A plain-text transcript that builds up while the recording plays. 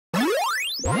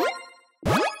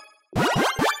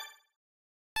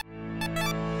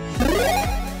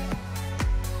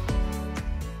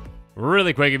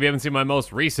Really quick, if you haven't seen my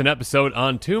most recent episode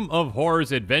on Tomb of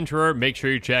Horrors Adventurer, make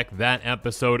sure you check that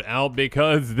episode out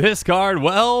because this card,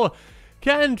 well,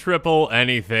 can triple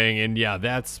anything, and yeah,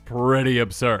 that's pretty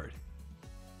absurd.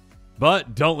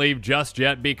 But don't leave just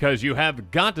yet because you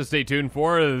have got to stay tuned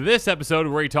for this episode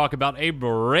where we talk about a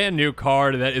brand new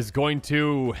card that is going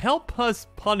to help us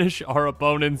punish our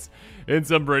opponents in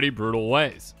some pretty brutal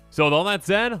ways. So with all that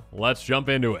said, let's jump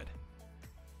into it.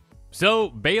 So,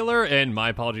 Balor, and my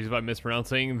apologies if I'm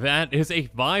mispronouncing that, is a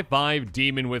 5/5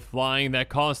 demon with flying that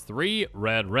costs 3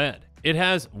 red. It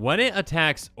has, when it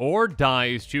attacks or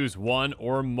dies, choose one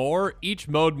or more. Each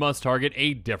mode must target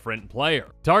a different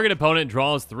player. Target opponent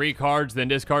draws 3 cards, then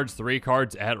discards 3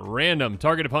 cards at random.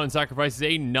 Target opponent sacrifices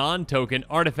a non-token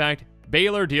artifact.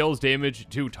 Balor deals damage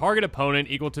to target opponent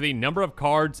equal to the number of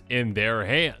cards in their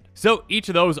hand. So each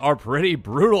of those are pretty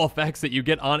brutal effects that you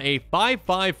get on a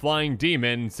 5/5 flying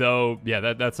demon. So yeah,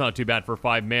 that's not too bad for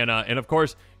 5 mana. And of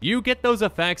course, you get those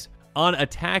effects on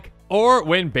attack or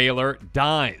when Balor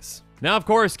dies. Now, of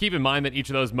course, keep in mind that each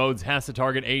of those modes has to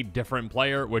target a different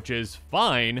player, which is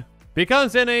fine.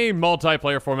 Because in a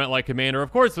multiplayer format like Commander,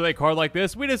 of course, with a card like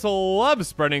this, we just love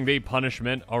spreading the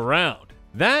punishment around.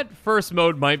 That first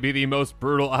mode might be the most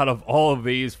brutal out of all of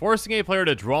these, forcing a player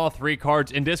to draw 3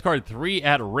 cards and discard 3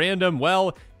 at random.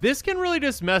 Well, this can really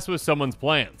just mess with someone's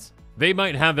plans. They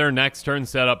might have their next turn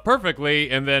set up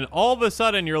perfectly, and then all of a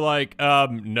sudden you're like,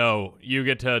 no, you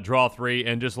get to draw 3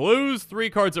 and just lose 3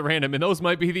 cards at random, and those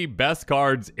might be the best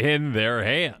cards in their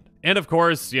hand. And of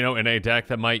course, you know, in a deck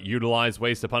that might utilize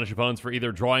ways to punish opponents for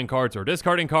either drawing cards or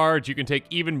discarding cards, you can take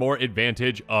even more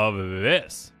advantage of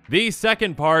this. The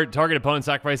second part, target opponent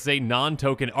sacrifices a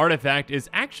non-token artifact, is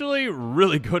actually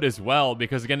really good as well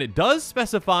because, again, it does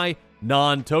specify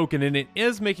non-token and it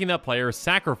is making that player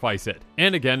sacrifice it.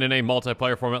 And again, in a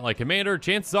multiplayer format like Commander,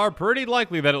 chances are pretty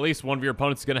likely that at least one of your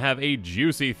opponents is going to have a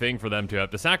juicy thing for them to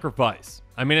have to sacrifice.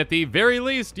 I mean, at the very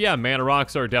least, yeah, mana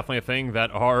rocks are definitely a thing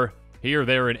that are here,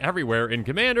 there, and everywhere in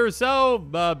Commander, so,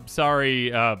 sorry,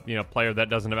 you know, player that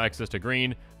doesn't have access to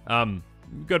green,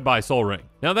 goodbye Soul Ring.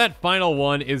 Now that final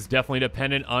one is definitely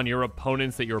dependent on your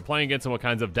opponents that you're playing against and what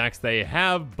kinds of decks they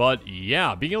have, but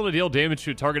yeah, being able to deal damage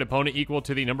to a target opponent equal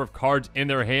to the number of cards in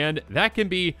their hand, that can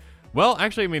be, well,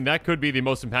 actually, I mean, that could be the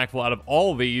most impactful out of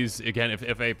all these. Again,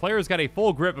 if a player's got a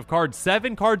full grip of cards,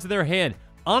 7 cards in their hand,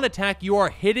 on attack, you are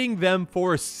hitting them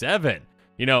for 7.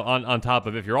 You know, on top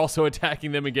of if you're also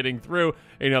attacking them and getting through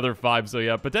another 5, so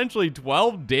yeah, potentially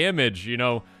 12 damage, you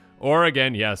know. Or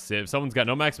again, yes, if someone's got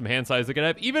no maximum hand size, they could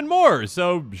have even more,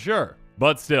 so sure.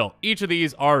 But still, each of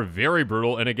these are very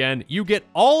brutal, and again, you get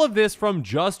all of this from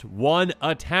just one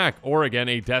attack, or again,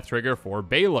 a death trigger for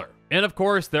Balor. And of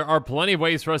course, there are plenty of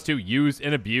ways for us to use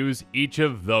and abuse each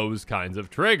of those kinds of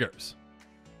triggers.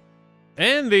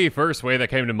 And the first way that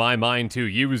came to my mind to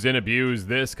use and abuse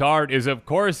this card is, of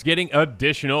course, getting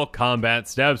additional combat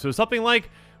steps. So something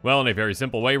like, well, in a very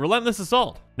simple way, Relentless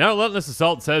Assault. Now, Relentless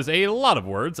Assault says a lot of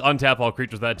words. Untap all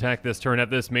creatures that attack this turn at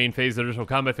this main phase, additional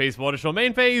combat phase, additional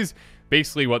main phase.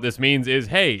 Basically, what this means is,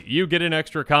 hey, you get an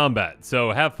extra combat.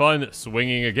 So have fun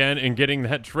swinging again and getting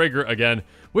that trigger again,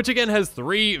 which again has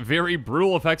 3 very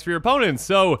brutal effects for your opponents.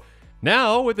 So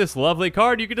now, with this lovely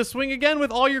card, you get to swing again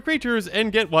with all your creatures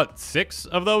and get, what, 6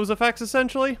 of those effects,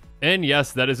 essentially? And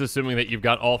yes, that is assuming that you've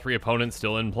got all 3 opponents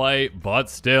still in play, but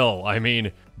still, I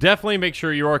mean, definitely make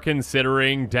sure you are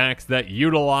considering decks that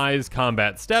utilize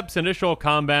combat steps, initial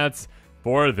combats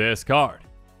for this card.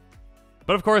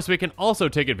 But of course, we can also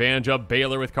take advantage of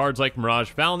Balor with cards like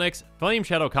Mirage Phalanx, Flame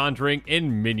Shadow Conjuring,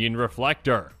 and Minion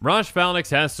Reflector. Mirage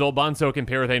Phalanx has Soulbond, so it can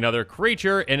pair with another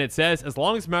creature, and it says, as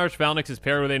long as Mirage Phalanx is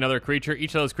paired with another creature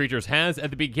each of those creatures has,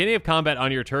 at the beginning of combat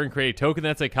on your turn, create a token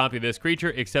that's a copy of this creature,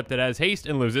 except it has haste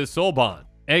and loses Soulbond.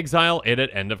 Exile it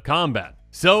at end of combat.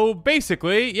 So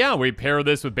basically, yeah, we pair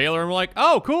this with Balor and we're like,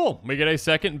 oh, cool, we get a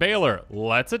second Balor.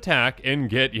 Let's attack and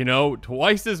get, you know,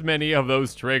 twice as many of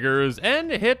those triggers and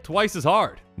hit twice as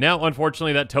hard. Now,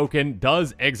 unfortunately, that token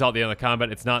does exile at the end of the combat.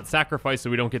 It's not sacrificed, so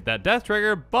we don't get that death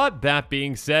trigger. But that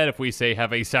being said, if we say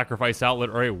have a sacrifice outlet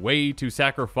or a way to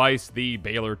sacrifice the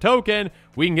Balor token,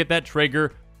 we can get that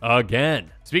trigger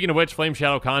again. Speaking of which, Flame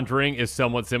Shadow Conjuring is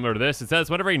somewhat similar to this. It says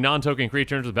whenever a non-token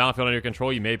creature enters the battlefield under your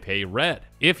control, you may pay red.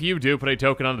 If you do put a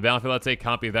token on the battlefield that's a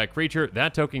copy of that creature,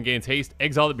 that token gains haste,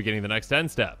 exile at the beginning of the next end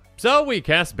step. So we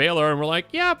cast Balor and we're like,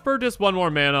 yeah, for just one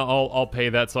more mana, I'll pay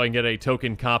that so I can get a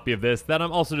token copy of this that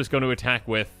I'm also just going to attack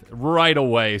with right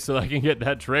away so that I can get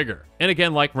that trigger. And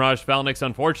again, like Mirage Phalanx,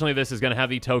 unfortunately, this is going to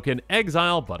have the token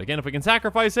exile, but again, if we can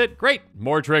sacrifice it, great,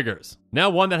 more triggers. Now,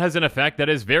 one that has an effect that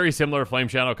is very similar to Flame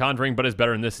Shadow Conjuring, but is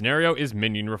better in this scenario, is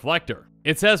Minion Reflector.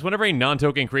 It says, whenever a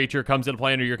non-token creature comes into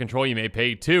play under your control, you may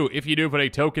pay 2. If you do put a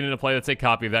token into play that's a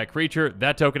copy of that creature,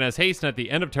 that token has haste, and at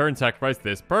the end of turn, sacrifice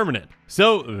this permanent.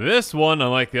 So this one,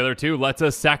 unlike the other two, lets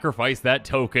us sacrifice that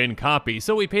token copy.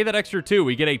 So we pay that extra 2,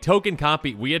 we get a token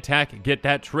copy, we attack, get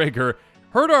that trigger,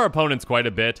 hurt our opponents quite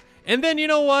a bit, and then you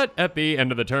know what? At the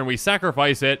end of the turn, we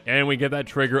sacrifice it, and we get that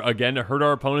trigger again to hurt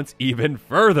our opponents even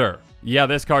further. Yeah,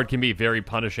 this card can be very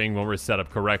punishing when we're set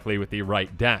up correctly with the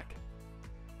right deck.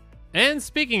 And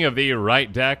speaking of the right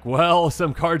deck, well,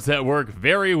 some cards that work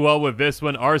very well with this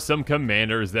one are some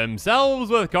commanders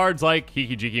themselves, with cards like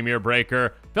Kiki-Jiki Mirror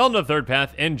Breaker, Felden of Third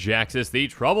Path, and Jaxus the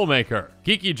Troublemaker.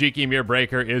 Kiki-Jiki Mirror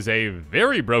Breaker is a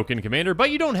very broken commander, but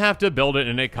you don't have to build it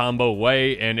in a combo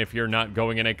way, and if you're not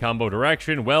going in a combo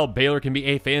direction, well, Balor can be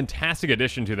a fantastic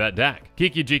addition to that deck.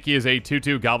 Kiki-Jiki is a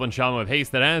 2/2 Goblin Shaman with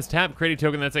haste that has tap, create a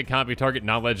token that's a copy target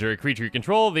non-legendary creature you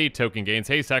control, the token gains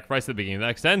haste, sacrifice at the beginning of the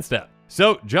next end step.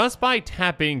 So, just by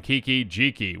tapping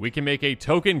Kiki-Jiki, we can make a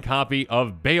token copy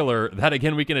of Balor that,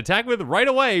 again, we can attack with right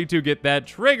away to get that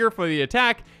trigger for the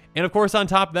attack, and of course, on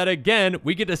top of that, again,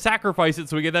 we get to sacrifice it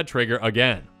so we get that trigger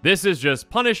again. This is just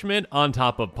punishment on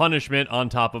top of punishment on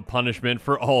top of punishment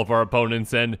for all of our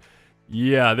opponents, and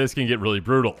yeah, this can get really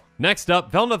brutal. Next up,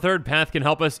 Felden of Third Path can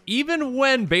help us even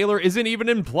when Balor isn't even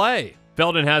in play.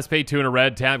 Felden has pay 2 and a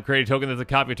red, tap, create a token that's a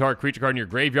copy of target creature card in your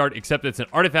graveyard, except it's an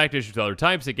artifact issued to other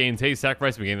types. It gains haste,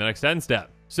 sacrifice, beginning the next end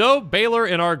step. So, Balor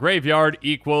in our graveyard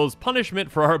equals punishment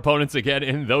for our opponents again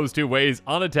in those two ways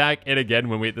on attack, and again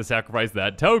when we have to sacrifice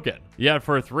that token. Yet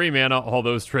for 3 mana, all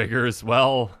those triggers,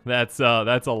 well, that's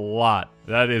a lot.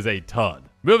 That is a ton.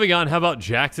 Moving on, how about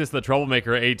Jaxus the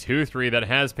Troublemaker, a 2/3 that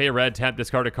has pay red, tap,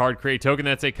 discard a card, create a token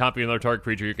that's a copy of another target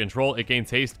creature you control. It gains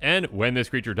haste, and when this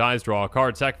creature dies, draw a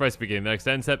card, sacrifice, beginning the next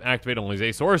end step, activate only as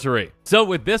a sorcery. So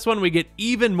with this one, we get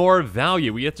even more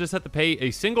value. We just have to pay a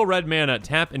single red mana,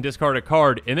 tap, and discard a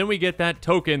card, and then we get that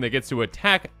token that gets to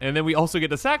attack, and then we also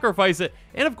get to sacrifice it,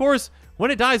 and of course,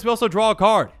 when it dies, we also draw a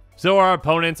card. So our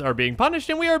opponents are being punished,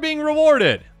 and we are being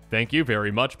rewarded. Thank you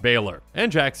very much, Balor,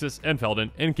 and Jaxus, and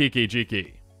Felden, and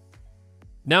Kiki-Jiki.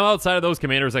 Now, outside of those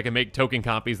commanders that can make token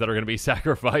copies that are going to be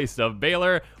sacrificed of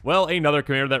Balor, well, another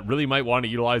commander that really might want to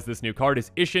utilize this new card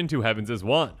is Isshin Two Heavens is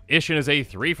One. Isshin is a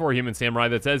 3/4 human samurai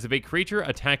that says if a creature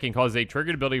attacking causes a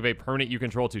triggered ability of a permanent you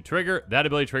control to trigger, that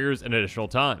ability triggers an additional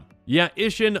time. Yeah,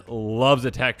 Isshin loves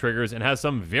attack triggers and has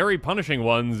some very punishing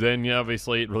ones, and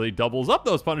obviously it really doubles up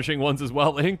those punishing ones as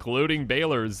well, including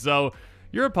Balor's, so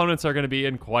your opponents are going to be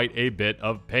in quite a bit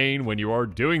of pain when you are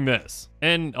doing this.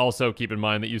 And also keep in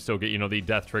mind that you still get, the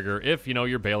death trigger if,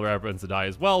 your Balor happens to die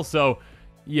as well. So,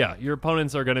 yeah, your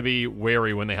opponents are going to be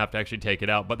wary when they have to actually take it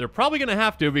out. But they're probably going to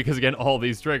have to because, again, all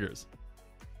these triggers.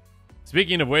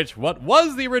 Speaking of which, what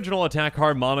was the original attack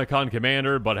Harmonicon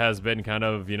commander, but has been kind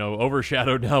of,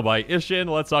 overshadowed now by Isshin,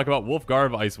 let's talk about Wolfgar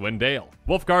of Icewind Dale.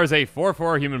 Wolfgar is a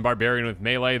 4/4 human barbarian with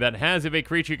melee that has, if a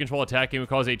creature you control attacking will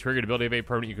cause a triggered ability of a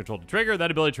permanent you control to trigger,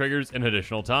 that ability triggers an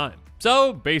additional time.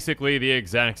 So, basically the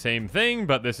exact same thing,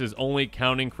 but this is only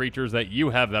counting creatures that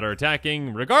you have that are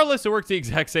attacking. Regardless, it works the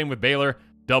exact same with Balor.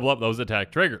 Double up those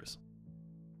attack triggers.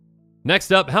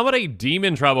 Next up, how about a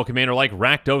demon tribal commander like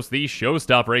Rakdos the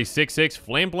Showstopper, a 6/6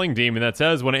 flampling demon that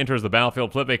says when it enters the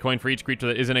battlefield, flip a coin for each creature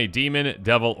that isn't a demon,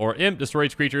 devil, or imp, destroy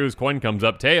each creature whose coin comes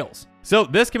up tails. So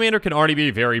this commander can already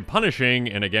be very punishing,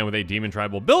 and again with a demon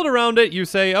tribal build around it, you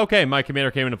say, okay, my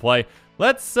commander came into play,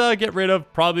 let's get rid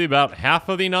of probably about half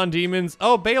of the non-demons.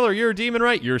 Oh, Balor, you're a demon,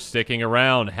 right? You're sticking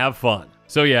around, have fun.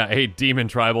 So yeah, a demon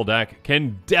tribal deck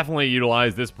can definitely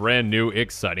utilize this brand new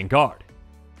exciting card.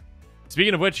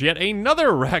 Speaking of which, yet another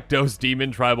Rakdos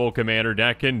Demon Tribal Commander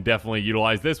deck can definitely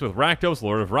utilize this with Rakdos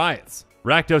Lord of Riots.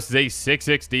 Rakdos is a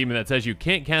 6/6 demon that says you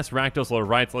can't cast Rakdos Lord of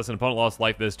Riots unless an opponent lost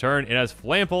life this turn. It has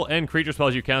Flample, and creature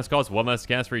spells you cast cost 1 less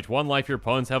cast for each 1 life your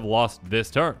opponents have lost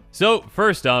this turn. So,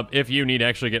 first up, if you need to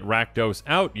actually get Rakdos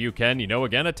out, you can,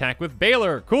 again, attack with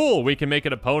Balor. Cool! We can make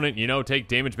an opponent, take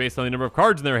damage based on the number of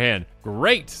cards in their hand.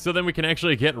 Great! So then we can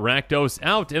actually get Rakdos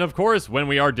out, and of course, when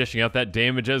we are dishing out that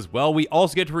damage as well, we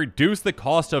also get to reduce the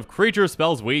cost of creature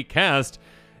spells we cast.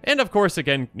 And of course,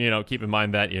 again, keep in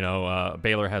mind that,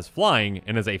 Balor has flying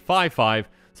and is a 5/5.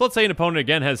 So let's say an opponent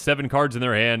again has 7 cards in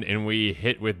their hand and we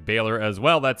hit with Balor as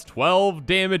well. That's 12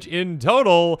 damage in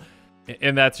total.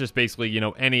 And that's just basically, you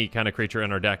know, any kind of creature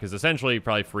in our deck is essentially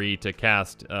probably free to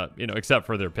cast, you know, except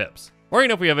for their pips. Or, you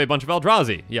know, if we have a bunch of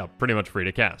Eldrazi, yeah, pretty much free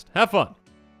to cast. Have fun.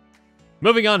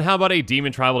 Moving on, how about a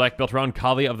Demon Tribal deck built around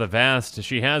Kali of the Vast?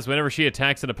 She has, whenever she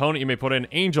attacks an opponent, you may put an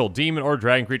Angel, Demon, or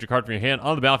Dragon creature card from your hand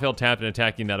on the battlefield tapped and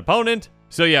attacking that opponent.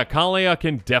 So yeah, Kali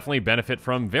can definitely benefit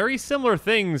from very similar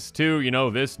things to, you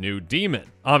know, this new Demon.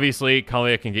 Obviously,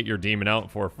 Kali can get your Demon out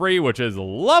for free, which is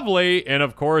lovely, and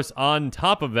of course, on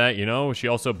top of that, you know, she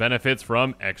also benefits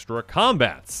from extra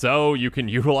combats. So you can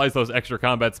utilize those extra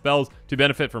combat spells to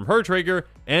benefit from her trigger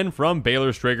and from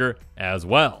Balor's trigger as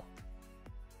well.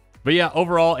 But yeah,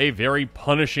 overall, a very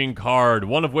punishing card,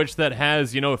 one of which that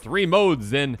has, you know, 3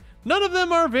 modes, and none of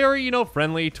them are very, you know,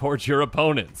 friendly towards your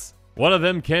opponents. One of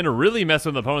them can really mess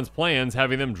with the opponent's plans,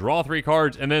 having them draw 3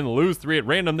 cards and then lose 3 at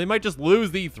random. They might just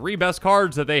lose the 3 best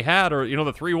cards that they had, or, you know,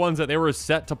 the 3 ones that they were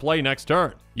set to play next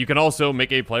turn. You can also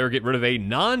make a player get rid of a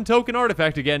non-token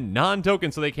artifact, again,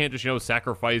 non-token, so they can't just, you know,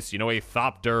 sacrifice, you know, a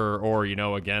Thopter or, you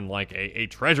know, again, like a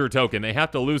treasure token. They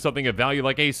have to lose something of value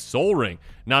like a Soul Ring.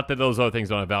 Not that those other things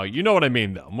don't have value. You know what I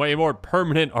mean, though. Way more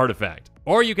permanent artifact.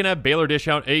 Or you can have Balor dish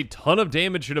out a ton of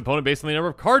damage to an opponent based on the number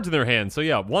of cards in their hand. So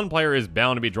yeah, one player is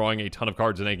bound to be drawing a ton of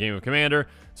cards in a game of Commander.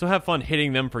 So have fun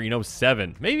hitting them for, you know,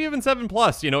 7. Maybe even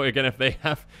 7+, you know, again, if they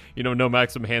have, you know, no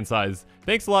maximum hand size.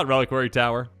 Thanks a lot, Reliquary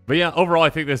Tower. But yeah, overall,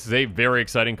 I think this is a very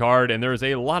exciting card, and there's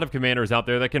a lot of commanders out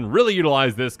there that can really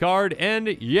utilize this card.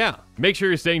 And yeah, make sure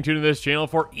you're staying tuned to this channel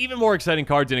for even more exciting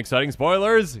cards and exciting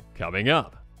spoilers coming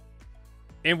up.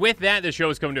 And with that, the show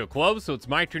is coming to a close, so it's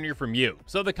my turn to hear from you.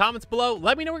 So in the comments below,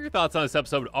 let me know what your thoughts on this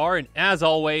episode are, and as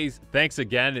always, thanks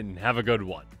again, and have a good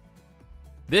one.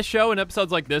 This show and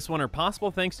episodes like this one are possible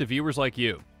thanks to viewers like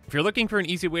you. If you're looking for an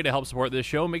easy way to help support this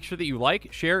show, make sure that you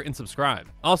like, share, and subscribe.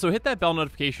 Also, hit that bell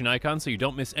notification icon so you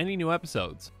don't miss any new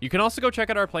episodes. You can also go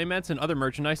check out our playmats and other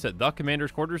merchandise at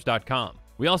thecommandersquarters.com.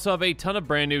 We also have a ton of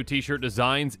brand new t-shirt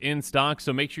designs in stock,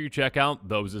 so make sure you check out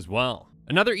those as well.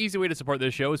 Another easy way to support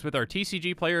this show is with our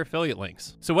TCG Player affiliate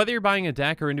links. So whether you're buying a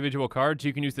deck or individual cards,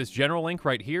 you can use this general link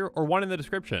right here or one in the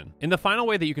description. And the final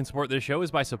way that you can support this show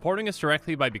is by supporting us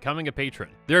directly by becoming a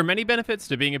patron. There are many benefits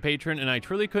to being a patron, and I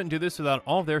truly couldn't do this without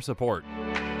all of their support.